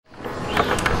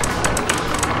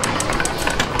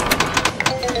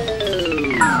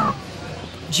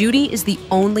Judi is the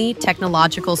only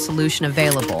technological solution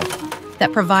available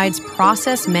that provides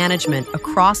process management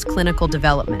across clinical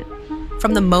development.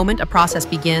 From the moment a process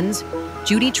begins,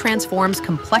 Judi transforms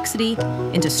complexity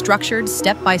into structured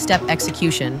step-by-step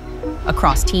execution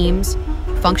across teams,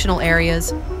 functional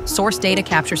areas, source data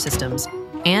capture systems,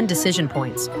 and decision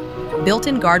points.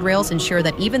 Built-in guardrails ensure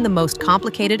that even the most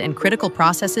complicated and critical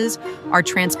processes are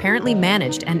transparently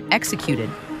managed and executed,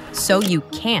 so you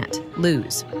can't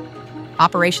lose.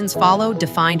 Operations follow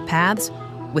defined paths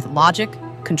with logic,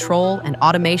 control, and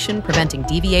automation preventing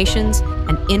deviations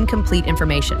and incomplete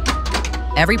information.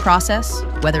 Every process,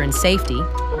 whether in safety,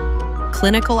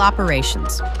 clinical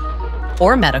operations,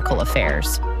 or medical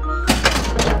affairs,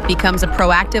 becomes a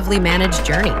proactively managed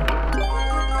journey.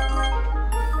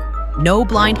 No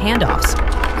blind handoffs,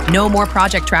 no more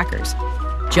project trackers,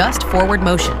 just forward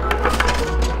motion.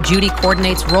 Judi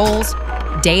coordinates roles,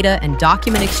 data and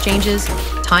document exchanges,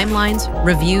 timelines,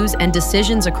 reviews, and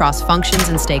decisions across functions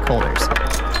and stakeholders.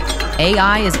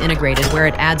 AI is integrated where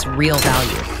it adds real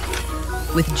value.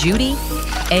 With Judi,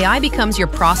 AI becomes your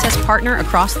process partner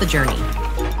across the journey.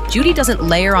 Judi doesn't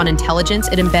layer on intelligence,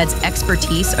 it embeds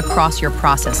expertise across your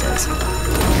processes.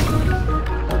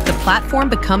 The platform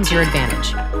becomes your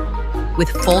advantage. With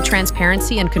full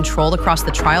transparency and control across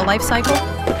the trial lifecycle,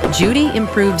 Judi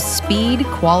improves speed,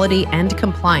 quality, and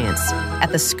compliance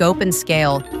at the scope and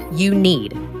scale you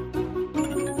need